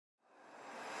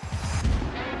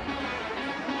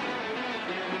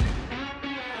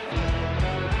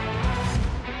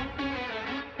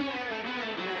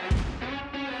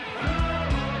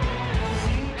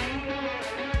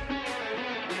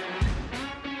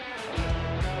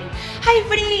Hi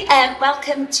everybody,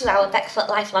 welcome to our Beckfoot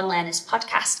Lifelong Learners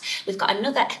podcast. We've got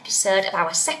another episode of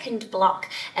our second block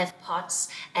of pods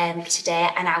today,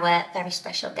 and our very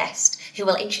special guest who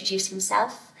will introduce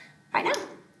himself right now.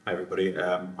 Hi everybody,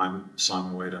 I'm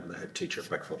Simon Wade, I'm the head teacher at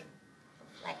Beckfoot.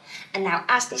 And now,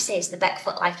 as this is the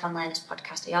Beckfoot Lifelong Learners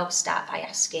podcast, we always start by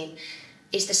asking,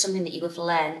 is there something that you have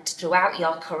learned throughout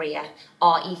your career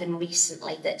or even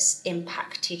recently that's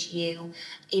impacts you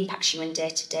in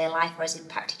day-to-day life or has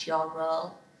impacted your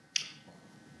role?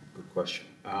 Good question.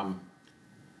 I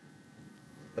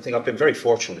think I've been very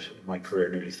fortunate in my career,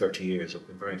 nearly 30 years. I've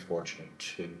been very fortunate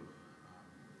to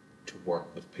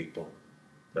work with people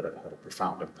that have had a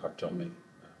profound impact on me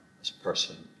as a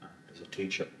person and as a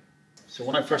teacher. So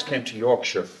when I first came to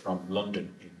Yorkshire from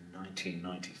London in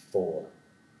 1994,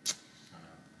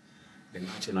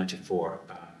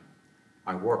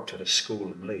 I worked at a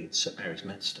school in Leeds, St Mary's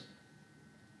Medstone,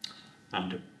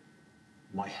 and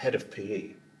my head of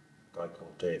PE, a guy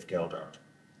called Dave Geldart,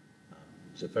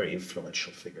 was a very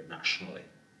influential figure nationally,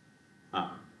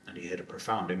 and he had a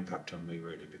profound impact on me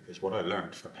really, because what I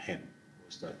learned from him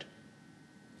was that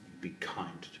you be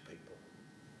kind to people,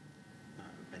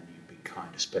 and you be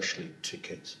kind especially to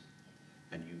kids,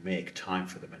 and you make time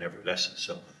for them in every lesson.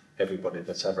 So everybody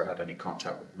that's ever had any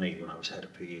contact with me when I was head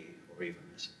of PE, or even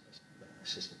as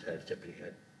assistant head, deputy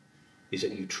head, is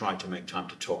that you try to make time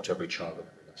to talk to every child in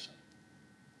every lesson,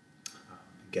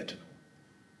 and get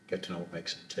to know what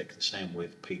makes them tick. The same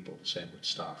with people, the same with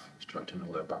staff. Just try to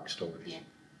know their backstories,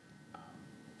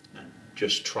 and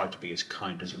just try to be as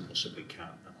kind as you possibly can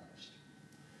and honest.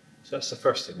 So that's the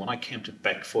first thing. When I came to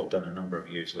Beckfoot, then a number of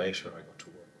years later, I got to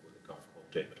work with a guy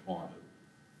called David Horn,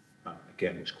 who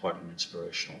again was quite an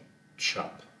inspirational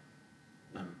chap.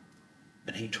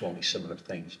 And he told me similar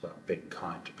things about being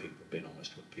kind to people, being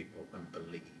honest with people, and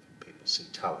believe in people, see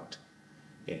talent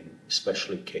in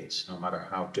especially kids, no matter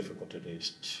how difficult it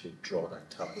is to draw that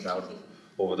talent out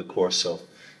over the course of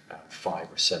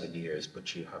 5 or 7 years,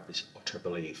 but you have this utter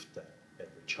belief that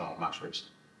every child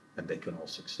matters and they can all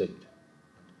succeed.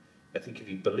 And I think if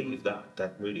you believe that,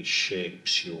 that really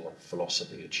shapes your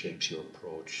philosophy, it shapes your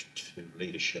approach to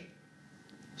leadership,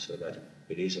 so that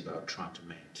it is about trying to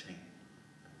maintain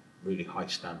really high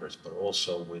standards, but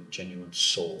also with genuine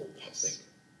soul. Yes.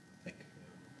 I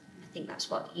think that's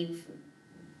what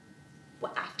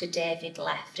after David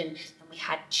left and we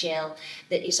had Jill,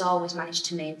 that he's always managed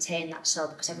to maintain that soul,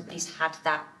 because everybody's had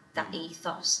that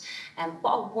ethos.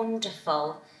 What a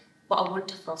wonderful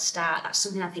start. That's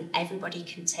something I think everybody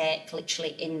can take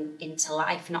literally into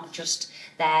life, not just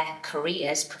their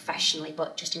careers professionally,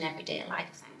 but just in everyday life.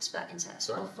 Thanks for that insight. That's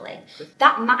lovely.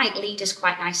 That might lead us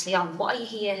quite nicely on. What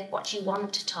do you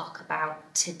want to talk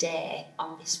about today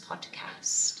on this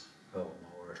podcast? Oh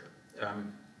my word.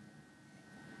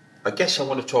 I guess I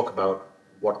want to talk about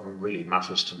what really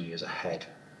matters to me as a head,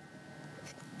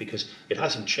 because it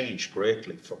hasn't changed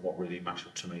greatly from what really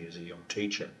mattered to me as a young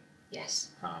teacher.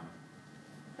 Yes.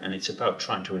 And it's about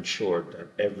trying to ensure that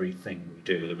everything we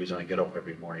do, the reason I get up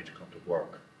every morning to come to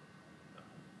work,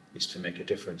 is to make a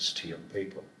difference to young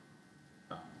people.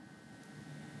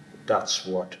 That's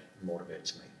what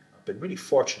motivates me. I've been really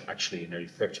fortunate actually in nearly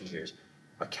 30 years.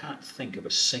 I can't think of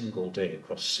a single day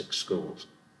across 6 schools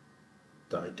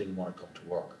that I didn't want to come to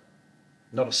work.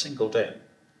 Not a single day.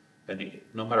 And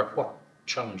no matter what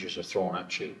challenges are thrown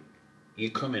at you, you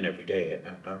come in every day.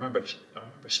 And I remember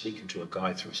speaking to a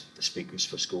guy through the Speakers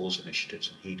for Schools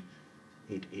initiatives, and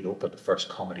he'd opened the first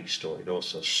comedy store. He'd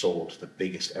also sold the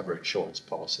biggest ever insurance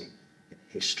policy in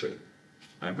history.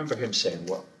 I remember him saying,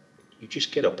 well, you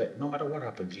just get up, no matter what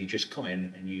happens, you just come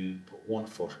in and you put one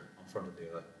foot in front of the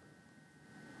other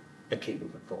and keep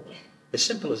moving forward. As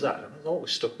simple as that, and it's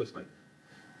always stuck with me.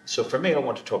 So for me, I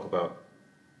want to talk about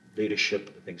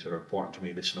leadership, the things that are important to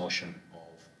me, this notion of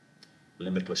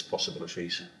limitless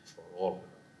possibilities for all,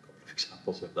 a couple of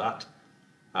examples of that.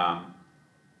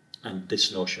 And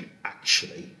this notion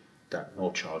actually that no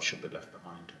child should be left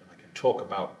behind. And I can talk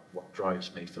about what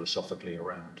drives me philosophically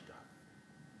around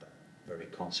that very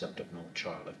concept of no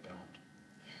child left behind,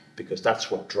 because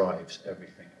that's what drives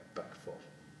everything at Beckfoot.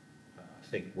 I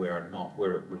think we're a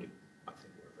very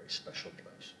special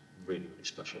place, really, really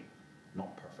special,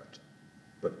 not perfect,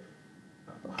 but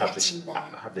I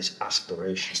have this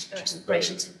aspiration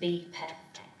to be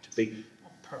perfect. To be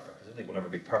not perfect. I don't think we'll ever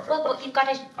be perfect. Well, but you've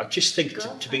got to. I just think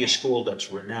to be a school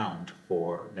that's renowned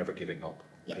for never giving up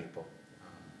on people.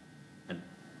 And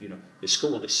you know, the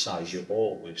school this size, you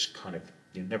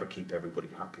never keep everybody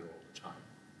happy all the time.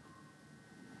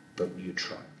 But you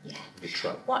try. Yeah. You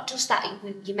try. What does that?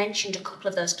 You mentioned a couple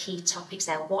of those key topics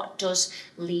there. What does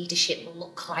leadership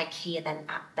look like here then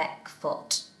at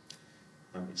Beckfoot?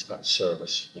 It's about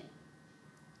service. Yeah.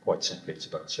 Quite simply, it's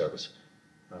about service.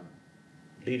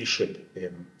 Leadership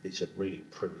is a really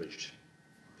privileged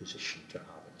position to have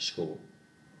in a school.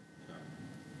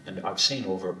 And I've seen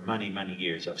over many, many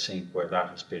years, I've seen where that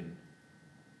has been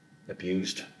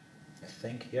abused. I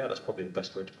think, yeah, that's probably the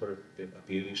best way to put it, been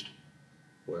abused,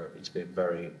 where it's been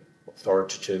very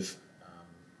authoritative,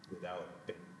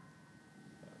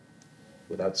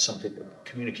 without something.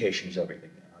 Communication is everything.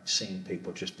 I've seen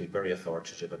people just be very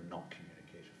authoritative and not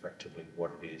communicate effectively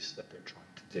what it is that they're trying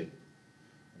to do.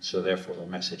 And so therefore the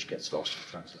message gets lost in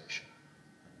translation.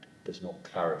 And there's no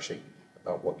clarity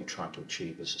about what you're trying to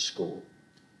achieve as a school.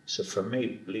 So for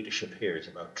me, leadership here is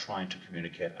about trying to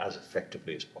communicate as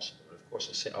effectively as possible. And of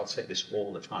course, I'll say this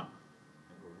all the time.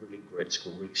 We're a really great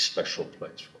school, really special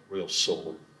place, we've got real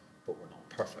soul, but we're not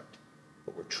perfect.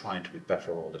 But we're trying to be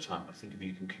better all the time. I think if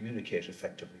you can communicate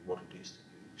effectively what it is that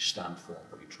you stand for,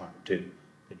 what you're trying to do,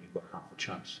 then you've got half a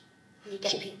chance. You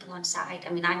get people on side.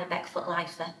 I mean, I'm a Beckfoot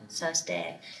lifer, first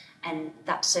day, and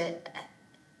that's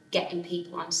getting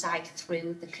people on side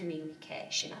through the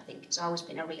communication. I think it's always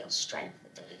been a real strength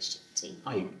of the leadership team.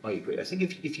 I agree. I think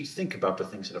if you think about the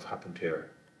things that have happened here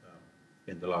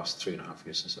in the last 3.5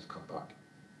 years since I've come back,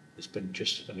 there's been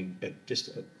just an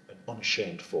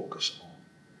unashamed focus on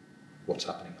what's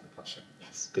happening in the classroom.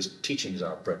 Yes. Because teaching is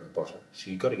our bread and butter, so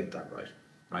you've got to get that right.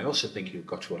 And I also think you've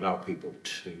got to allow people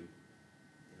to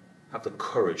have the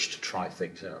courage to try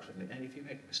things out. And if you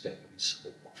make a mistake, I mean, so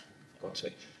what? For God's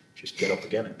sake, just get up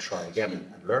again and try again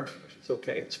and learn from it. It's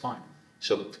okay, it's fine.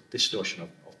 So this notion of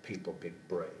people being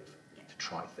brave to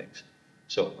try things.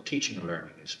 So teaching and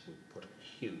learning we put a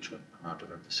huge amount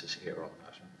of emphasis here on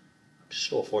that. And I'm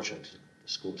so fortunate that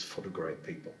the school is full of great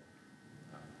people.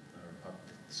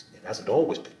 It hasn't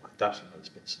always been like that. There's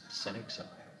been some cynics, and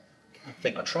I can't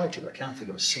think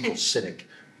of a single cynic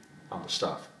on the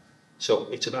staff. So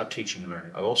it's about teaching and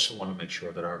learning. I also want to make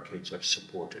sure that our kids are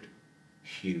supported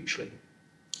hugely,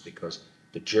 because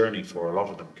the journey for a lot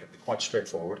of them can be quite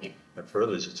straightforward, and for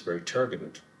others it's very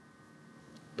turbulent.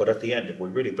 But at the end, if we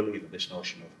really believe in this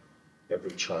notion of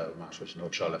every child matters, no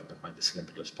child left behind, this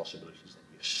limitless possibilities, then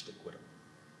you stick with them.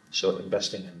 So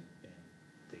investing in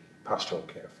the pastoral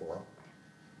care forum,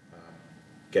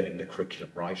 getting the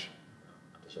curriculum right,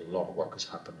 and there's a lot of work has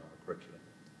happened on the curriculum,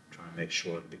 trying to make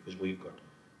sure, because we're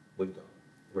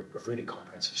a really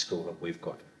comprehensive school, and we've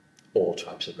got all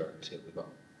types of learners here. We've got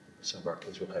some of our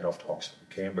kids will head off to Oxford and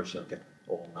Cambridge, they'll get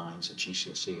all 9s at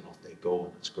GCSE and off they go,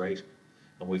 and it's great.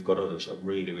 And we've got others that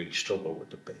really, really struggle with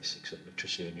the basics of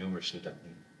literacy and numeracy that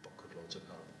need bucket loads of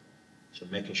help. So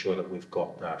making sure that we've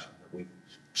got that we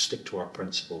stick to our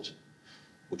principles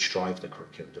which drive the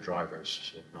curriculum, the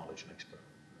drivers, so knowledge and expert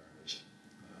learners,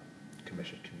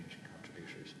 committed community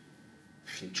contributors.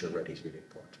 Future ready is really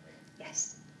important to me.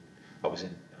 Yes. I was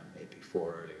in AP4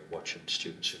 earlier watching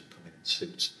students who come in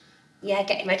suits. Yeah,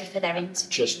 getting ready for their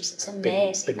interviews. It's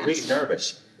amazing. Been really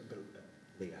nervous.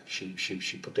 Leah,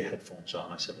 she put the headphones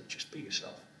on. I said, look, just be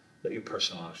yourself. Let your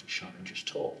personality shine and just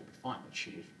talk. You'll be fine. But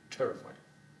she was terrified.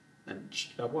 And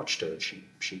I watched her.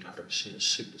 She'd had her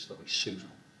suit, this lovely suit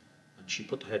on. And she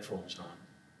put the headphones on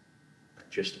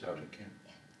and just out it came.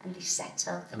 And they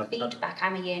settle. The feedback,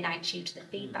 I'm a year 9 tutor, the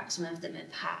feedback some of them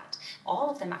have had,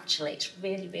 all of them actually, it's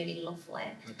really, really lovely.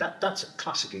 That's a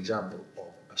classic example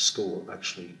of a school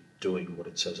actually doing what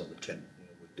it says on the tin.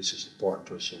 This is important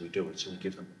to us, so we do it. So we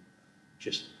give them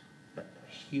just a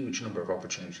huge number of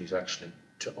opportunities actually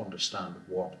to understand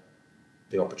what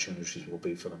the opportunities will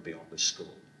be for them beyond this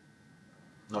school.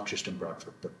 Not just in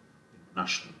Bradford, but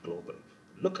nationally and globally.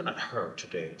 Looking at her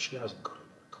today, she hasn't got a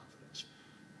lot of confidence.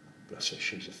 Bless her,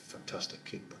 she's a fantastic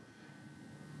keeper.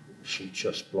 She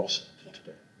just blossomed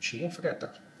today. She won't forget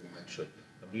that, actually.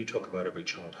 And when you talk about every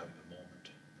child having a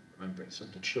moment, remembering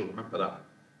something, she'll remember that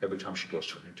every time she goes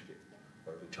to an interview,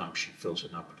 or every time she fills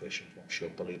an application form, she'll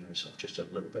believe in herself just a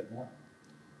little bit more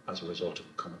as a result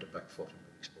of coming to Beckfoot and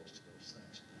being exposed to those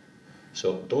things.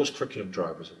 So those curriculum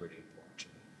drivers are really important to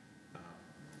me.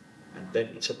 And then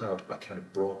it's about kind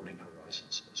of broadening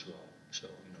horizons as well. So,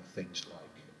 things like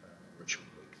Richmond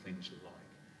Week, things like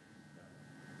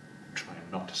I try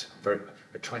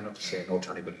not to say no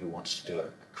to anybody who wants to do a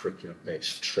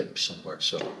curriculum-based trip somewhere.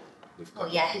 So we've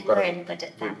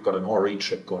got an RE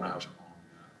trip going out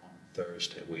on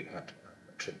Thursday. We had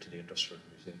a trip to the Industrial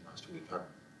Museum last week. We've had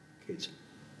kids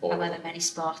all over. And many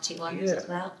sporty ones as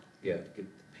well. Yeah, the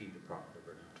P department are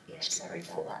renowned. Yeah, sorry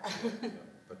about that.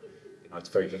 But it's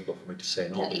very difficult for me to say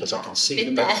no because I can see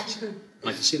the benefits.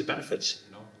 I can see the benefits.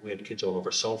 We had kids all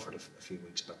over Salford a few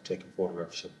weeks back taking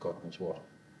photographs of God knows what,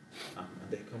 and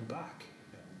they come back.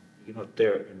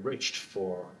 They're enriched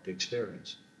for the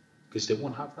experience. because they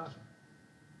won't have that.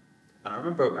 And I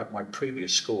remember at my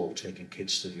previous school taking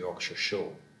kids to the Yorkshire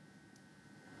Show.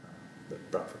 The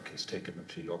Bradford kids taking them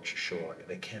to the Yorkshire Show.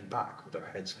 They came back with their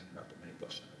heads hanging out the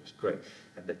minibus, and it was great.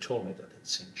 And they told me that they'd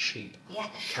seen sheep,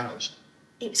 cows.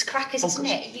 It was crackers, isn't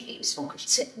it? It was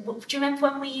do you remember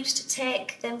when we used to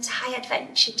take them to High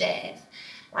Adventure, Dave?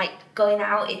 Like going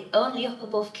out, only up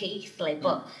above Keighley,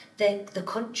 but the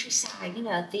countryside, you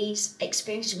know, these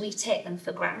experiences, we take them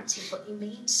for granted, but they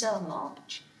mean so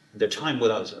much. The time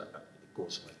with us, it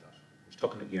goes like that. I was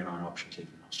talking at Year 9 options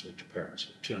even last week to parents,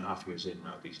 2.5 years in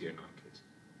now, these Year 9 kids.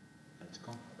 And it's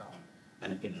gone like that.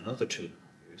 And in another 2.5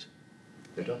 years,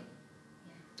 they're done.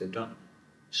 They're done.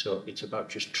 So it's about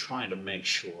just trying to make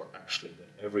sure, actually,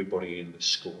 that everybody in the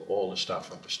school, all the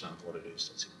staff understand what it is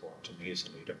that's important to me as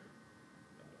a leader.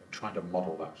 And trying to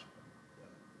model that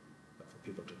for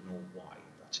people to know why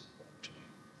that's important to me.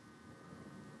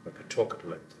 I could talk at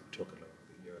length. The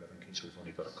Year 11 kids, we've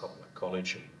only got a couple at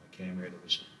college. And when I came here, there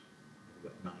was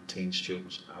about 19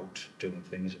 students out doing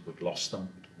things, and we'd lost them.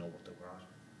 We didn't know what they were at.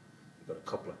 We've got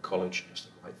a couple at college, and it's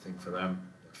the right thing for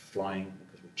them. They're flying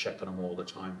because we check on them all the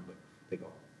time. But they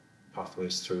got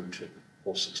pathways through to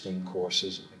all 16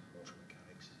 courses, I think motor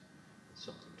mechanics. It's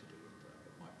something to do with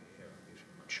it might be here,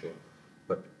 I'm not sure.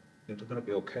 But they're going to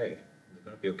be okay. They're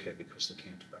going to be okay because they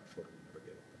came to Beckfoot and never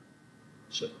gave up.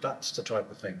 So that's the type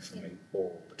of thing for me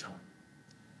all the time.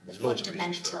 There's loads of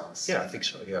reasons for that. Yeah, I think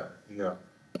so, yeah.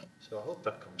 So I hope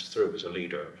that comes through as a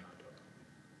leader. I mean, I don't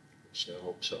know. So I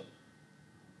hope so.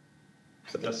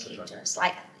 But I think it does.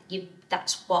 Like,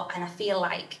 that's what, and I feel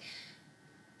like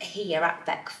here at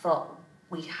Beckfoot,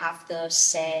 we have those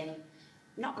same,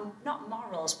 not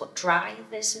morals, but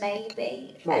drivers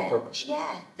maybe. Moral purpose.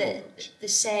 Yeah, the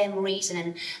same reason,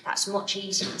 and that's much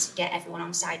easier to get everyone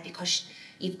on side because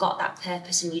you've got that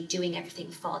purpose and you're doing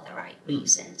everything for the right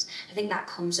reasons. I think that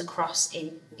comes across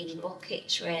in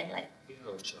buckets, really. Yeah, I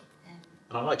hope so. And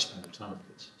I like spending time with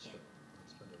kids. So I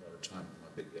spend a lot of time in my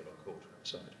big yellow coat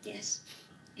outside. Yes.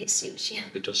 It suits you.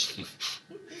 It does.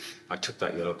 I took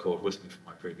that yellow coat with me from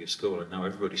my previous school, and now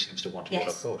everybody seems to want a yellow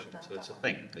coat. So it's a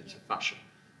thing. It's a fashion.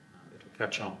 It'll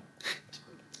catch on.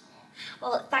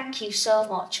 Well, thank you so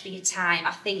much for your time.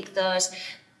 I think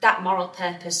that moral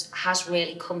purpose has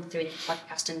really come through in the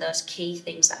podcast, and those key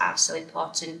things that are so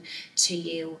important to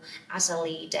you as a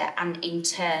leader, and in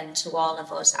turn to all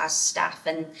of us as staff,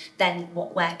 and then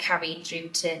what we're carrying through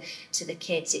to the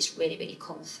kids. It's really, really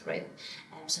come through.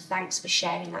 So thanks for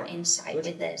sharing that insight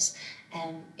with us.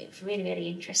 It's really, really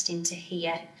interesting to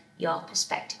hear your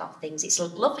perspective on things. It's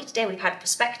lovely today. We've had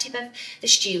perspective of the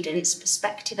students,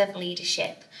 perspective of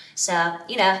leadership. So,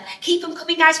 you know, keep them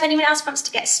coming, guys. If anyone else wants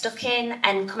to get stuck in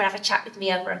and come and have a chat with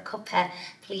me over a cuppa,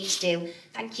 please do.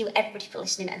 Thank you, everybody, for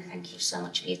listening, and thank you so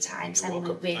much for your time. You're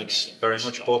welcome. Thanks very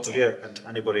much, both of you, and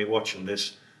anybody watching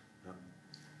this.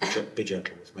 Be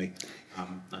gentle with me.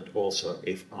 And also,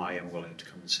 if I am willing to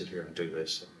come and sit here and do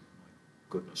this, my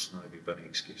goodness, no, there'll be any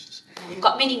excuses. We've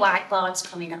got mini whiteboards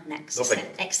coming up next. Lovely.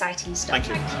 Exciting stuff. Thank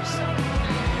you. Thank you so much.